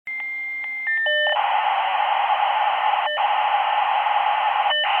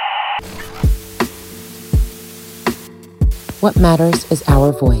What matters is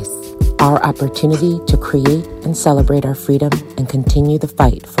our voice, our opportunity to create and celebrate our freedom and continue the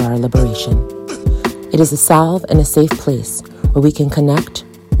fight for our liberation. It is a salve and a safe place where we can connect,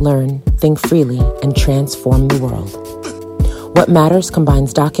 learn, think freely, and transform the world. What Matters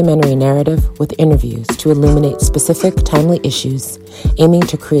combines documentary narrative with interviews to illuminate specific, timely issues, aiming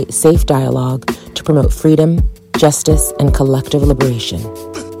to create safe dialogue to promote freedom, justice, and collective liberation.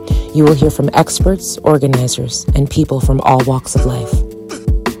 You will hear from experts, organizers, and people from all walks of life.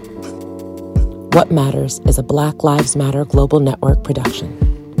 What Matters is a Black Lives Matter Global Network production.